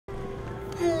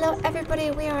Hello everybody,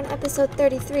 we are on episode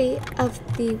 33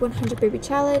 of the 100 Baby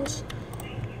Challenge,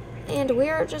 and we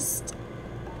are just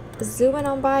zooming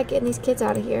on by getting these kids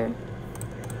out of here.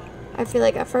 I feel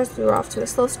like at first we were off to a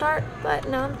slow start, but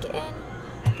now I'm getting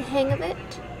the hang of it.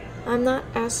 I'm not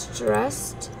as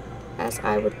stressed as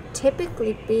I would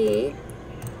typically be,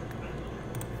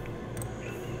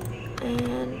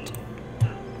 and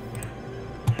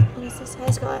what is this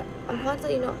high school? I'm going to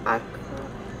let you know.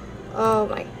 Oh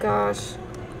my gosh.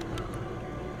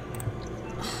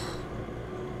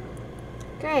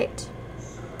 Great.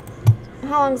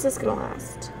 How long is this gonna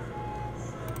last?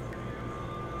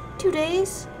 2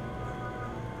 days?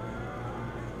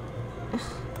 Ugh.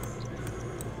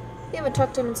 You haven't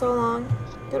talked to him in so long.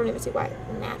 I don't even see why it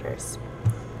matters.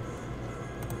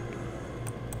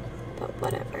 But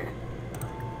whatever.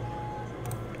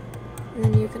 And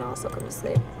then you can also go to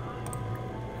sleep.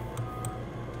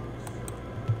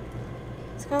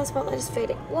 Scarlet spotlight is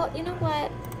fading. Well, you know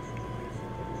what?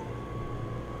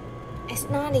 It's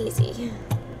not easy.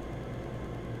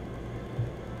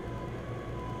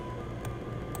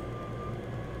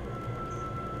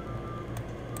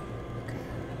 Okay.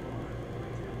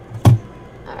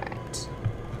 Alright.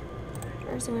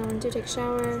 First thing I want to do, take a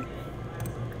shower.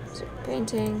 Start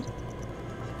painting.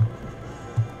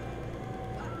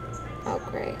 Oh,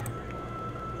 great.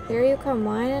 Here you come,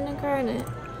 whining and crying it.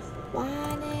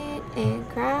 Whining and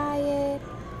crying.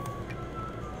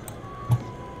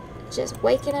 Just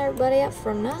waking everybody up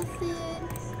for nothing.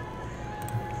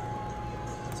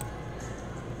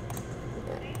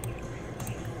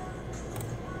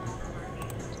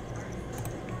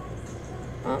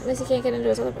 Oh, Missy can't get into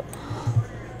his other.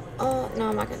 Oh, no,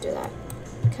 I'm not gonna do that.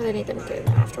 Because I need them to get in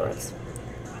there afterwards.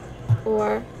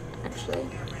 Or, actually.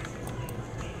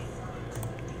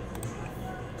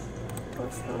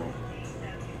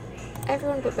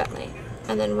 Everyone but Bentley.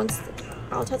 And then once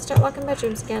I'll start walking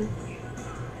bedrooms again.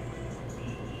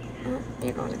 Oh,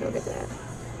 you're going to go get that.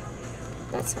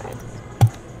 That's fine.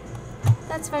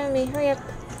 That's fine with me. Hurry up.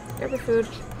 Grab your food.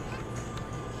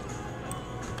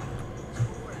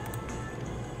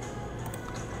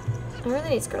 I really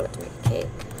need Scarlet to make a cake.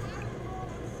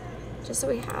 Just so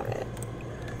we have it.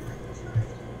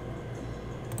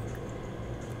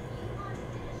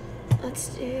 Let's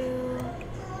do...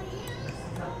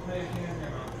 I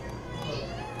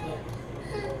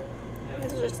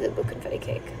guess we'll just do the blue confetti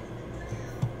cake.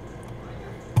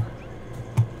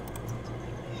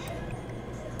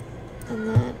 And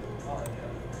then,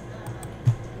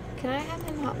 can I have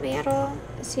him help me at all?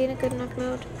 Is he in a good enough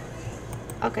mood?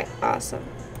 Okay, awesome.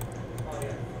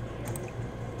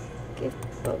 Give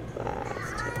both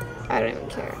baths to... I don't even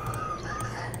care.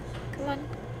 Come on.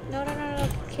 No.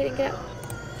 Kaden, get up.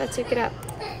 That's it, get up.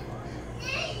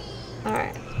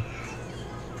 Alright.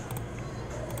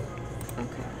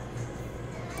 Okay.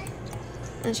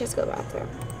 And she has to go to the bathroom.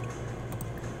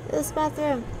 This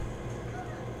bathroom.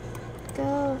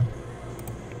 Go.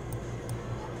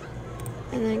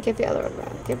 And then give the other one a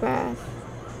bath. Give bath.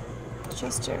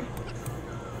 Chester.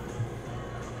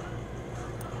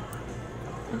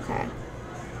 Okay.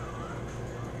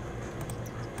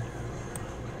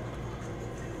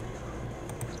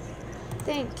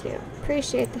 Thank you.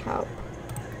 Appreciate the help.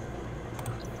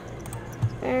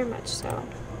 Very much so.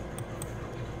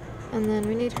 And then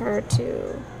we need her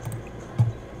to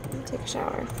take a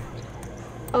shower.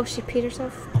 Oh, she peed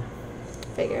herself?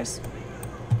 Figures.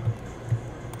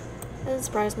 Doesn't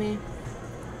surprise me.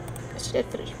 But she did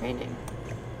finish painting.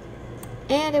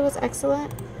 And it was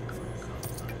excellent.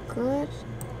 Good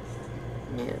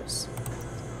news.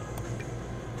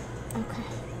 Okay.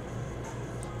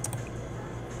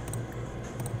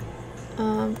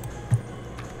 And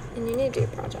you need to do your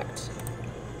project.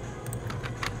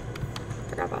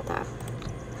 Forgot about that.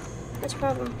 What's your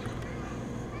problem?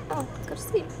 Oh, go to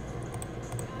sleep.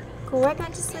 Go right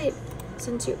back to sleep.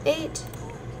 Since you ate.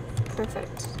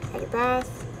 Perfect. Had your bath.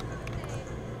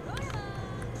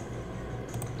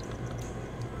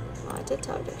 Well, I did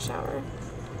tell her to take a shower.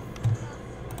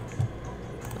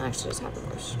 I actually just have to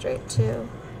go straight to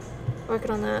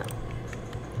working on that.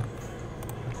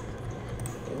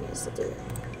 He needs to do it.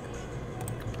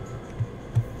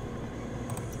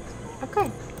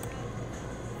 Okay.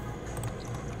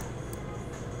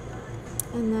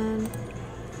 And then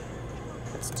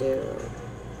let's do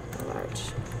a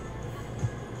large.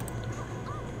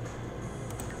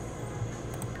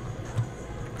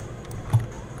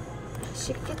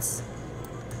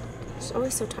 She's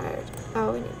always so tired.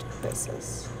 Oh, we need to replace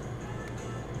this.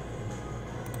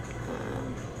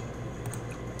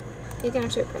 You can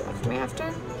actually repair that for me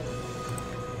after.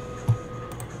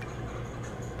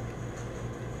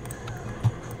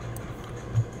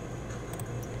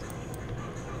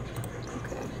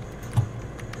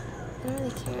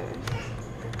 really care.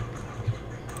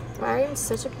 Why are you in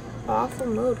such an awful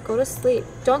mood? Go to sleep.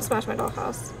 Don't smash my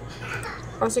dollhouse.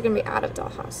 Or else you're gonna be out of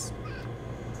dollhouse.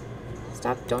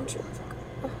 Stop, don't you.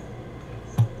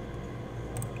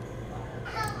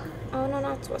 Oh no,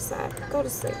 not what's that. Go to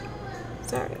sleep.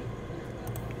 Sorry.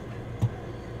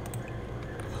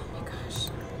 Oh my gosh.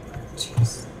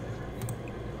 Jeez.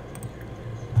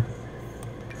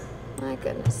 My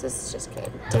goodness, this is just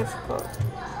getting difficult.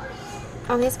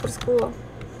 Oh, he has to go to school.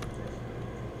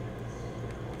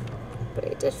 But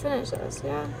he did finish this,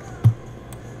 yeah?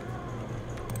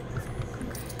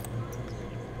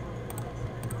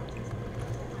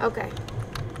 Okay.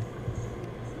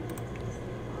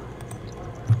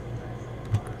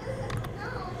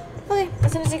 Okay,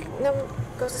 as soon as he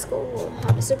goes to school, we'll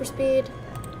have a super speed.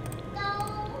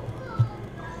 Oh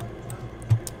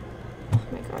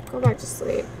my god, go back to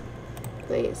sleep.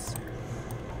 Please.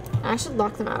 I should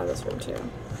lock them out of this room too.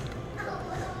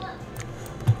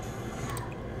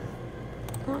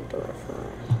 Not door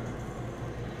for.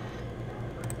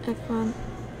 Hey, come on.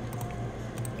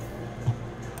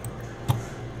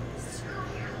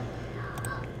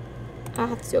 I'll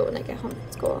have to do it when I get home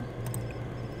from school.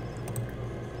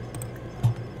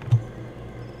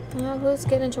 Who's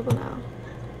getting in trouble now?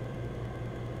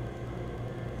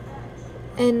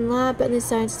 In lab, Bentley's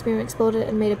science experiment exploded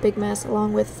and made a big mess,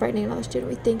 along with frightening another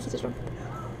student. We think he did it on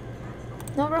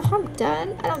purpose. No real harm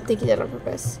done? I don't think he did it on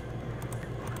purpose.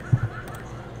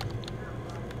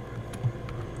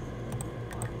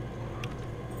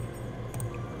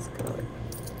 Let's go.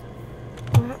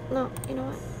 No, you know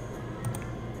what?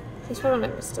 He's probably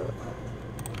not still.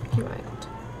 He might.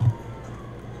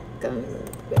 Gonna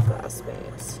be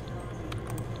classmates.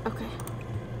 Okay.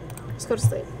 Let's go to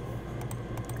sleep.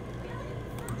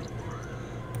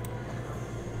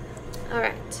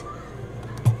 Alright.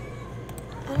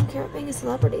 I don't care about being a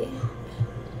celebrity.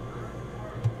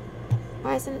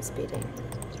 Why isn't it speeding?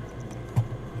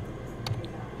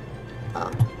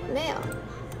 Oh, mail.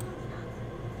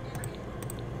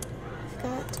 I've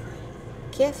got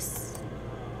gifts.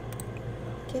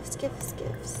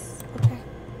 Gifts. Okay.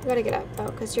 You gotta get up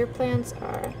though, because your plans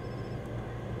are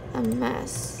a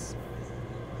mess.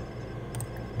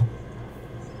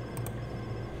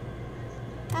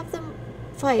 Have them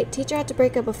fight. Teacher had to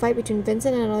break up a fight between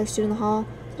Vincent and another student in the hall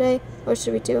today. What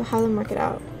should we do? Have them work it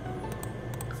out.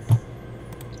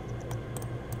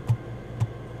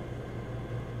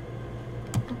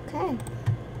 Okay.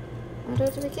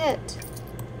 What do we get?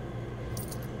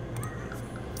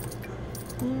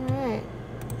 Alright.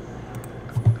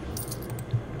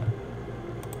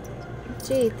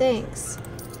 Gee, thanks.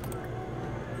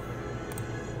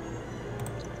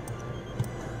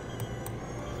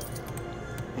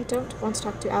 I don't want to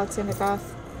talk to Alexander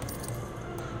Goff.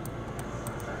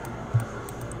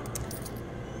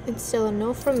 It's still a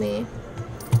no from me.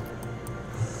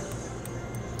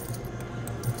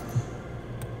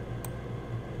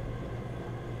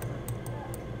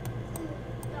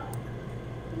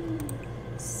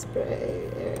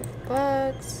 Spray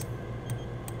bugs.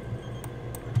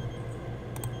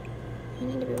 I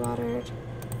need to be watered.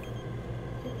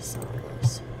 Maybe some of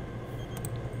those.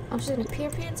 I'm just gonna pee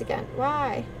your pants again.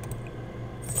 Why?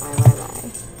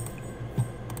 Why?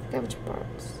 Garbage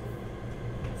box.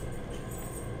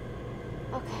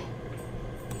 Okay.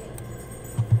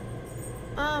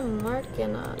 I'm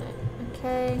working on it.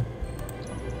 Okay.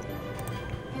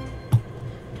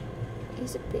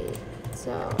 He's a bee.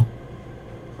 So,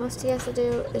 most he has to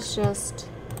do is just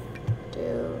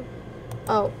do.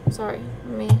 Oh, sorry.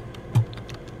 Let me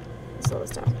slow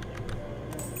this down.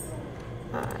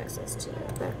 Access to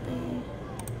Bentley.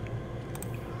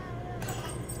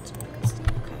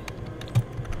 Okay.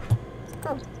 Let's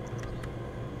go.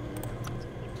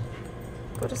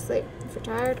 Go to sleep. If you're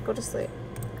tired, go to sleep.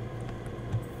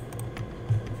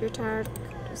 If you're tired,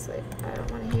 go to sleep. I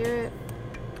don't want to hear it.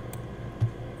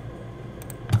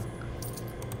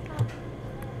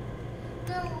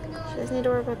 She doesn't need to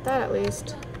worry about that at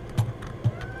least.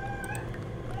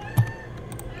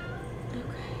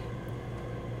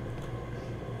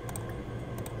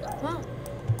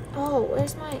 Oh,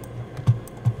 where's my...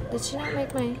 Did she not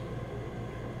make my...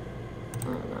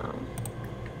 Oh no.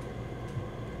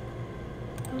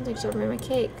 I don't think she'll bring my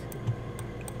cake.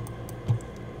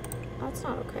 That's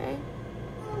not okay.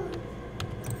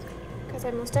 Because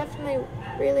I most definitely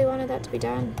really wanted that to be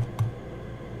done.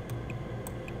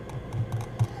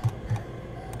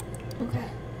 Okay.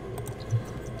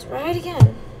 Let's try it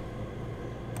again.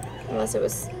 Unless it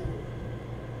was...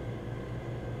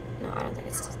 No, I don't think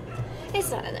it's... It's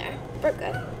not in there. We're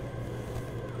good.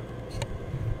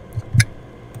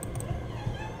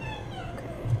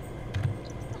 Okay.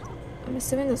 I'm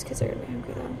assuming those kids are gonna be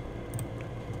hungry though.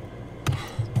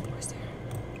 Of course they are.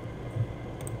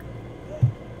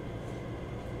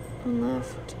 One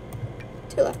left.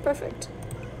 Two left, perfect.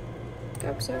 Go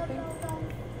observing.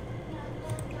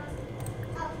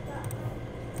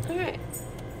 Alright.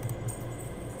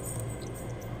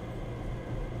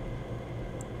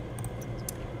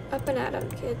 Up and at 'em,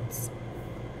 kids.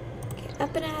 Get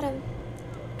up and at 'em.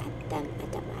 At them,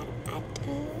 at them, at 'em, at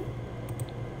 'em.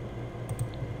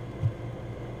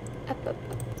 Up, up,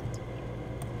 up.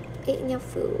 Eating your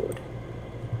food.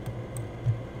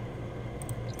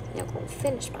 You're gonna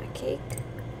finish my cake.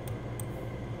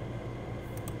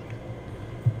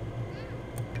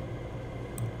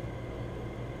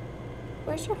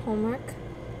 Where's your homework?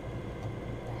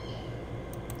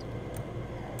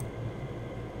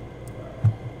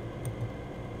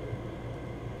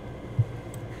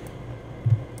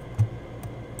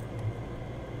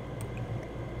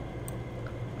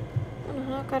 I don't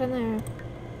know how it got in there.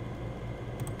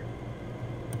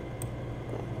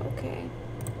 But okay.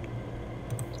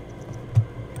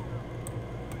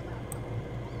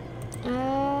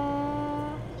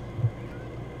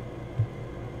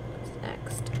 What's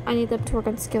next? I need them to work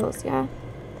on skills, yeah?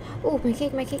 Oh, my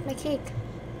cake, my cake, my cake.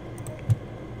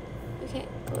 You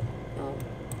can't go, no.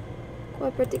 Go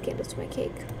have birthday candles to my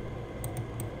cake.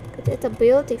 Because it's a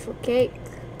beautiful cake.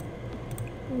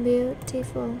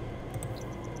 Beautiful.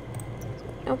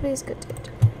 Nobody's good to it.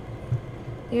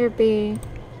 You're B.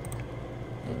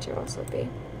 And you're also B.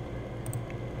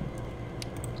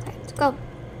 Okay, let's go.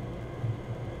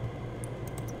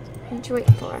 What you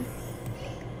waiting for?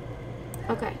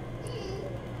 Okay.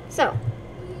 So,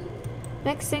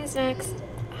 next thing's next.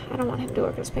 I don't want him to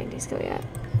work on his painting skill yet.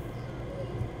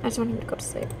 I just want him to go to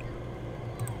sleep.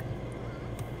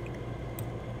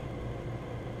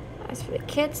 As for the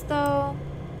kids, though,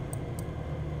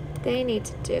 they need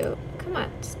to do... Come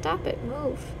on, stop it,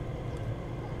 move.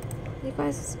 You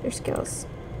guys, your skills.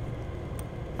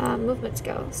 Movement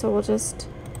skill. So we'll just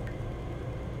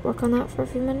work on that for a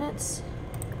few minutes.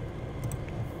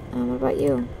 What about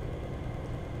you?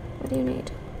 What do you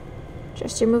need?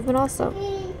 Just your movement also.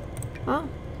 Oh.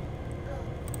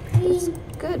 That's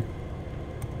good.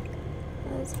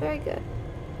 That's very good.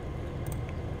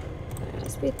 I'm gonna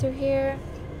speed through here.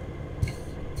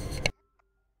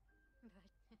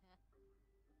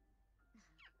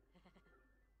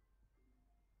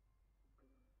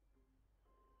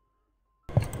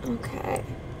 Okay.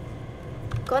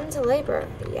 Gone into labor.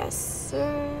 Yes,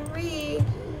 sirree.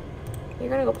 You're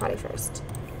gonna go potty first.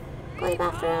 Go to the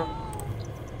bathroom.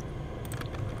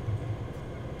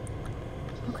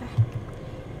 Okay.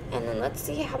 And then let's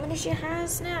see how many she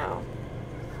has now.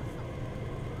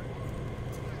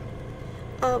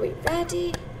 Are we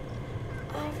ready?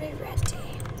 Are we ready?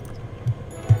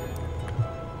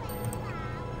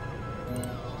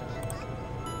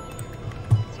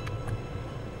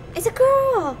 It's a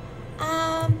girl!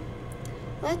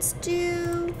 Let's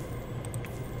do...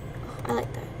 Oh, I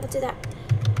like that. Let's do that.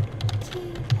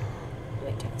 Okay.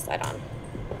 Let me turn this light on.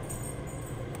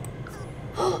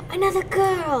 Oh, another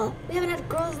girl! We haven't had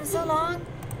girls in so long.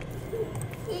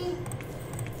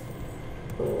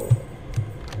 Ooh.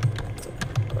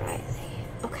 Riley.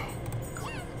 Okay.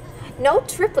 No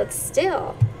triplets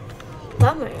still.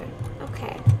 Bummer.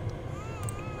 Okay.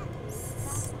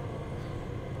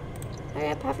 Hurry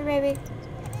up, have your baby.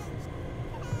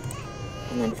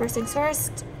 And then first things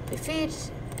first, we feed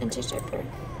and change diaper.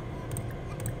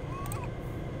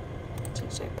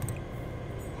 Change diaper.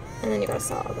 And then you gotta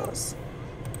sell all those.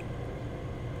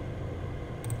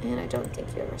 And I don't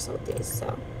think you ever sold these, so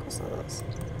go sell those.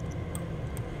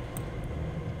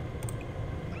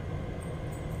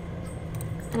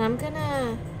 And I'm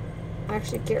gonna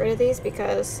actually get rid of these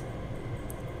because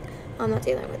I'm not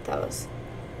dealing with those.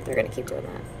 They're gonna keep doing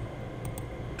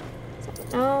that.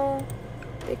 So, no,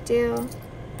 big deal.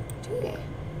 Okay.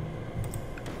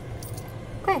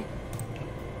 Okay.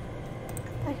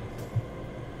 Bye.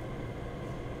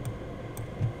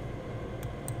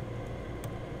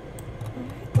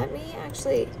 Alright, let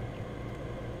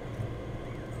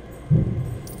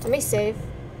me save,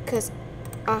 because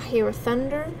I hear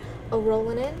thunder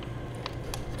rolling in.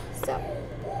 So.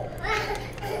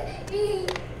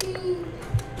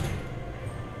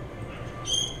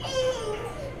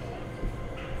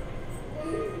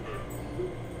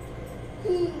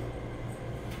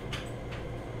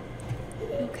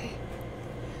 Okay.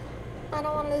 I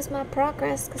don't want to lose my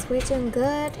progress because we're doing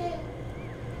good.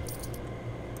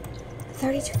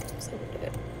 32,000,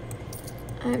 dude.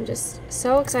 I'm just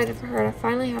so excited for her to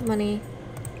finally have money.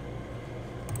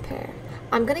 Pair.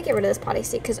 I'm gonna get rid of this potty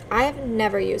seat because I have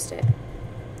never used it.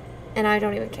 And I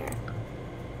don't even care.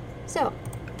 So,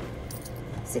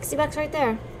 60 bucks right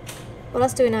there. What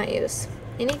else do we not use?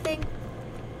 Anything?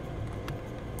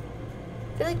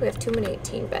 I feel like we have too many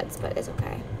teen beds, but it's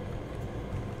okay.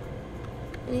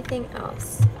 Anything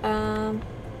else? I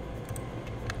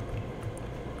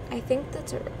think the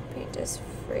turbo paint is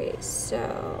free,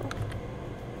 so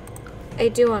I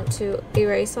do want to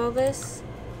erase all this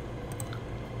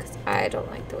because I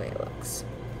don't like the way it looks.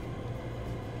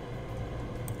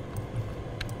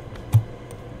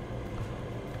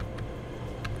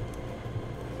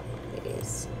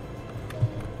 These,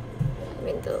 I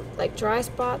mean, the like dry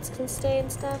spots can stay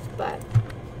and stuff, but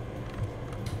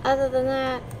other than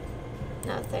that,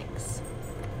 no thanks.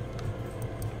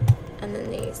 And then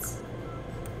these.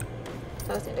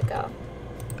 Those need to go.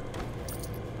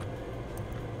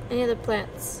 Any other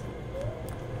plants?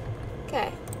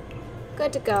 Okay.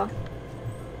 Good to go.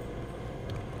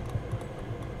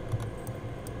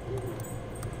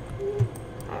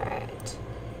 Alright.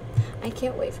 I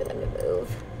can't wait for them to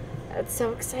move. That's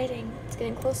so exciting. It's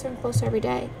getting closer and closer every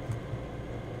day.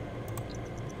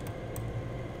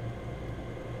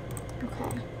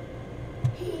 Okay.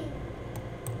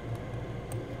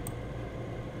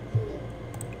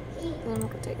 Then I'm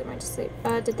gonna take them right to sleep.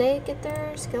 Did they get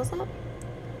their skills up?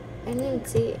 I didn't even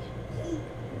see.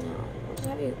 No. We'll just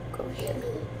have you go here.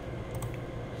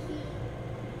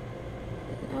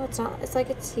 No, it's not. It's like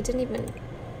he didn't even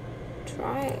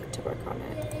try to work on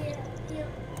it.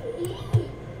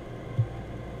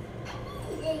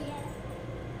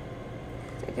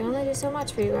 I can only do so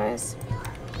much for you guys.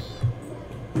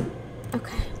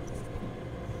 Okay.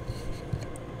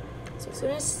 So as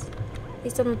soon as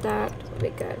he's done with that, we'll be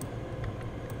good.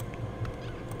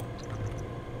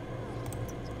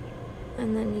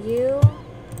 And then you...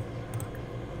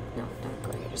 No, don't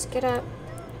go here. Just get up.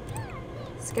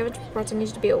 Scavenge reports, I need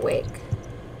you to be awake.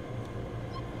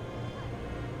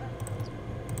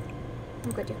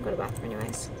 I'm good, you can go to the bathroom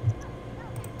anyways.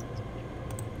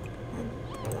 And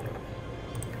throw that away.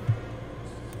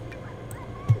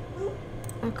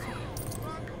 Okay.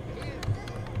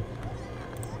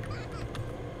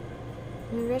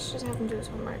 Maybe I should just have him do his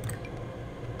homework.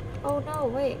 Oh no,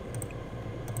 wait.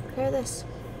 Clear this.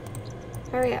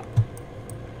 Hurry up.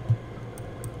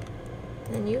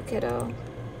 And then you, kiddo,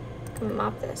 come and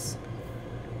mop this.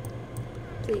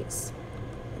 Please.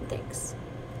 And thanks.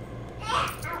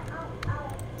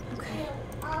 Okay.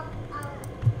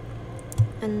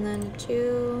 And then did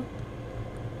you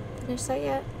finish that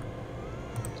yet?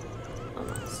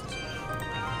 Almost.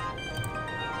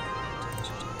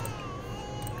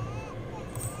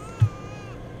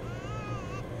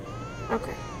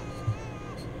 Okay.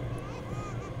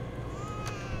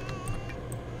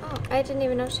 Oh, I didn't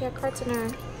even know she had carts in her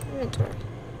inventory.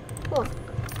 Cool.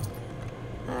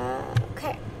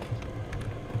 Okay.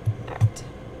 Alright.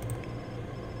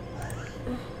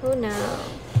 Oh no.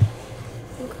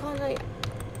 I'm calling.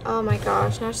 Oh my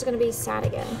gosh, now she's gonna be sad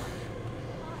again.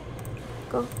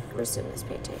 Go resume this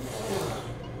painting.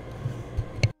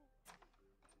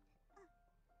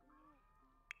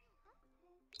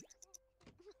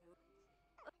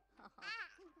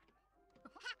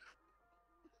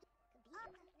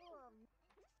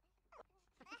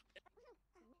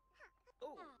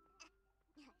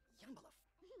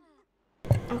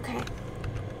 Okay,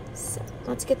 so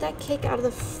let's get that cake out of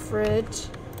the fridge.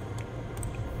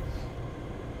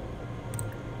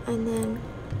 And then,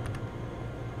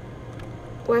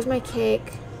 where's my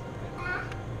cake?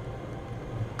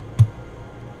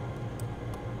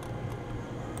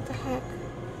 What the heck?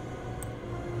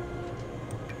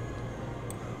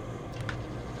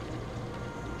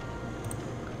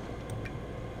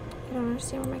 I don't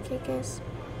understand where my cake is.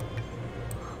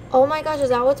 Oh my gosh, is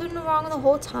that what's been wrong the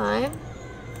whole time?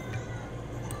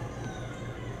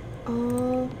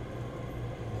 Oh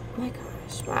my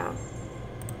gosh, wow.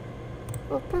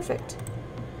 Well, perfect.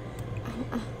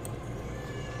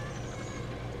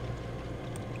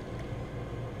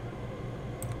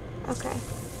 Okay.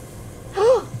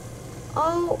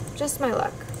 Oh, just my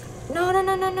luck. No, no,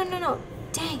 no, no, no, no, no.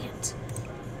 Dang it.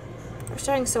 I'm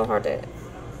trying so hard to...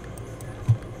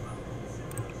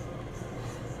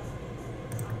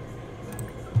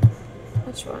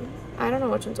 Which one? I don't know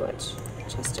which one's which.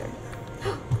 Chester.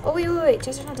 Oh, wait, wait, wait.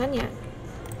 Chester's not done yet.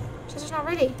 Chester's not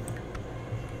ready.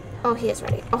 Oh, he is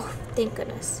ready. Oh, thank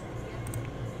goodness.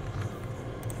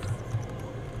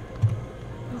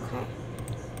 Okay.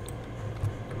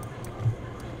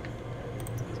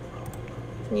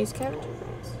 Can you use scavenger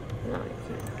bags? No, you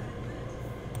can't.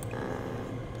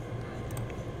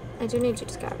 I do need you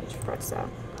to scavenge for parts, though.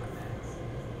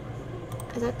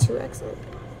 Is that 2 exit?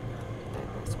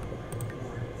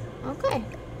 Okay.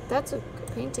 That's a good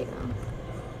painting though.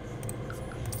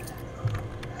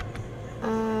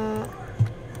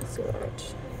 Let's see what arch.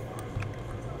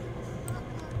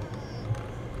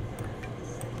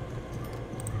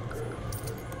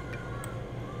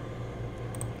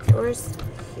 Okay, where's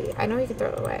he? I know he can throw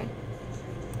it away.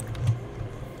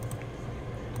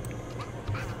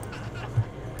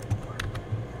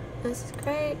 This is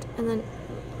great, and then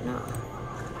no.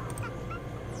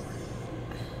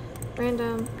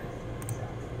 Random.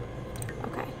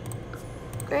 Okay.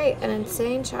 Great, an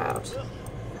insane child.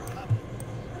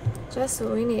 Just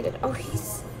what we needed. Oh,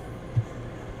 he's...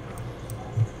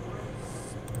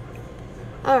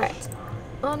 Alright.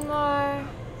 One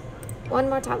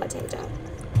more toilet job.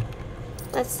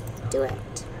 Let's do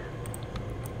it.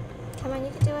 Come on,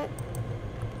 you can do it.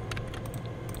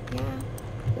 Yeah.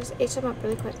 Just H them up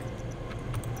really quick.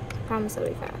 I promise it'll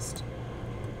be fast.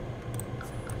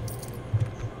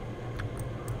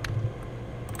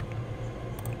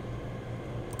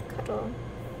 Cuddle.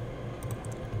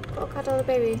 Go cuddle the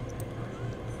baby.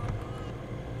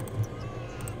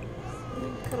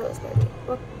 Cuddle this baby.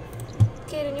 Well,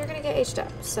 Kaden, you're gonna get H'd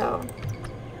up, so.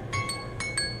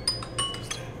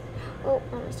 Oh,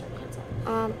 I'm gonna start hands up.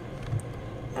 I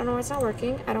don't know why it's not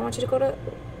working. I don't want you to go to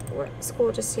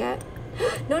school just yet.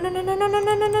 No, no, no, no, no, no,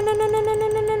 no, no, no, no, no, no, no,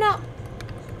 no, no, no.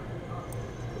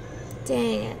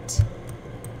 Dang it.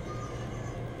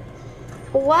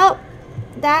 Well,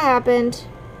 that happened.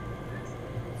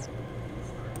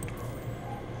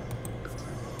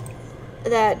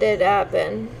 That did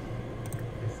happen.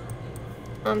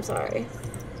 I'm sorry.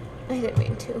 I didn't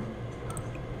mean to.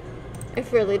 I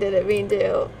really didn't mean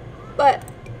to. But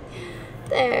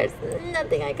there's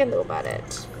nothing I can do about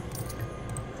it.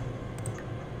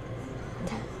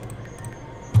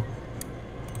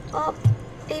 Well,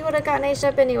 he would have gotten H'd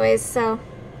up anyways, so.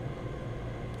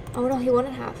 Oh no, he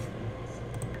wouldn't have.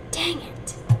 Dang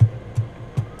it.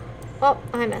 Well,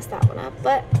 I messed that one up,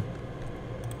 but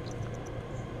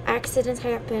accidents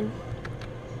happen.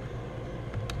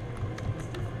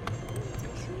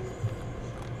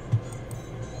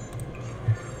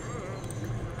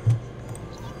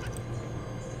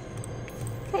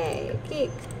 Okay,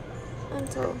 geek.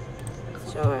 Until.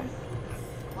 Sure.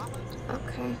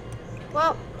 Okay.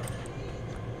 Well.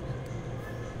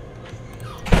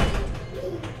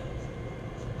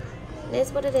 It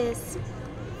is what it is.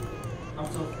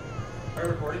 Also, are you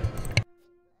recording?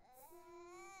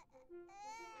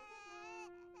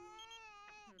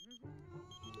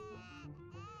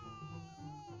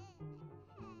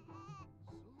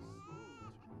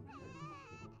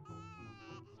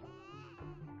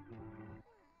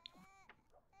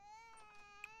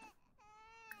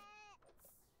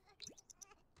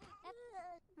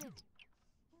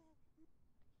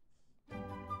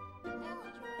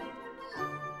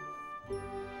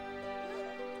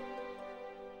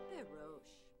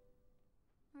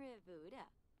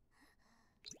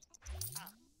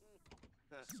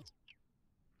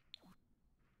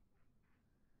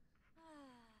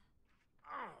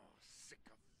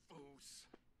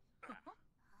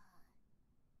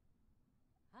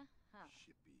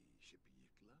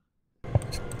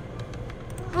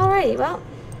 Alrighty, well.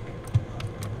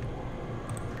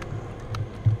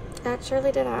 That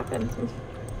surely did happen.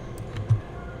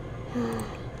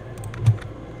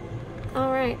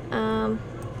 Alright, well,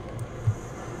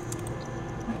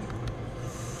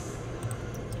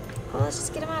 let's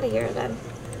just get him out of here then.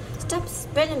 Stop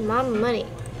spending my money.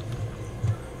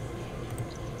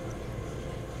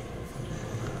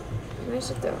 Maybe I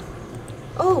should throw.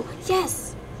 Oh,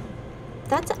 yes!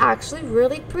 That's actually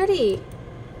really pretty.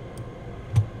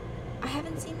 I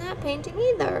haven't seen that painting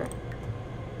either.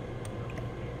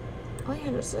 Oh,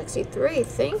 163.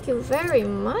 Thank you very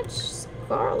much,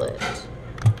 Scarlet.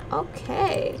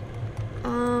 Okay.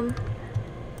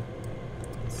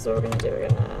 So we're gonna do, we're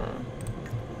gonna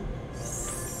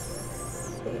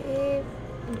save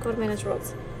and go to manage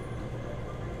worlds.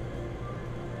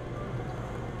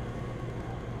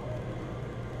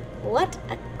 What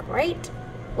a great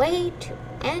way to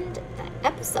end the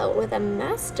episode with a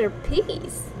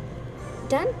masterpiece.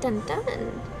 Dun dun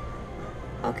dun.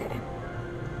 Okay.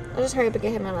 I'll just hurry up and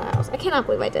get him out of the house. I cannot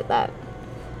believe I did that.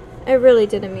 I really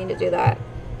didn't mean to do that.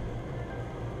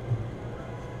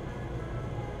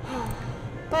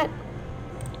 But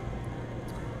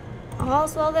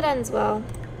all's well that ends well.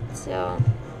 So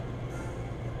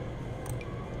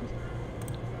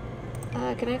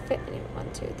can I fit any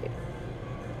 1, 2, 3?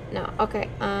 No, okay.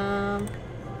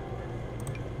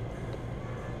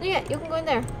 Yeah, you can go in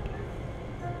there.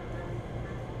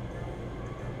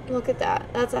 Look at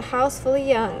that. That's a house full of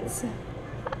youngs.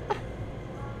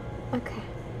 Okay.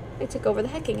 I took over the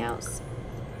hecking house.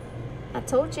 I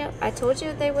told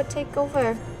you they would take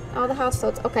over all the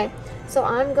households. Okay, so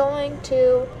I'm going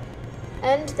to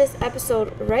end this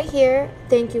episode right here.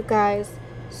 Thank you guys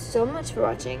so much for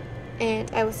watching,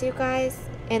 and I will see you guys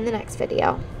in the next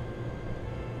video.